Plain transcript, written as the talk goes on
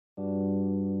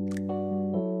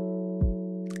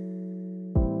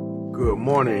Good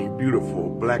morning, beautiful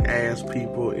black ass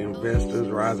people, investors,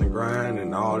 rise and grind,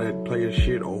 and all that player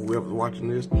shit, or whoever's watching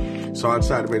this. So I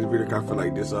decided to make this video because I feel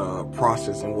like this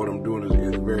process and what I'm doing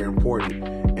is very important,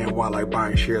 and why like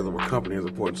buying shares of a company is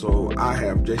important. So I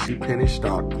have JCPenney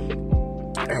stock,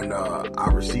 and I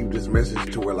received this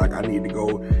message to where like I need to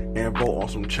go and vote on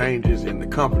some changes in the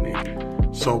company.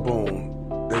 So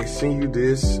boom, they send you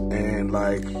this, and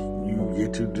like you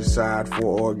get to decide for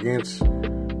or against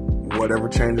whatever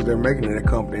changes they're making in the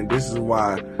company. And this is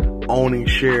why owning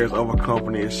shares of a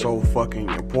company is so fucking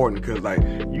important, because like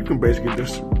you can basically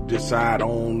just decide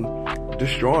on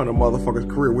destroying a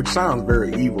motherfucker's career, which sounds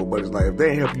very evil, but it's like if they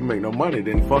ain't help you make no money,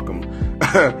 then fuck them.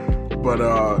 But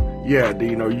yeah,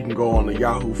 you know, you can go on the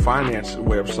Yahoo Finance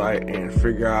website and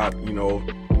figure out, you know,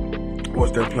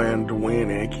 what's their plan to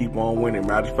win and keep on winning,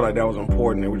 man. I just feel like that was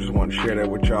important, and we just want to share that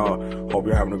with y'all. Hope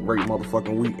you're having a great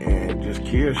motherfucking week and just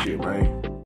kill shit, man.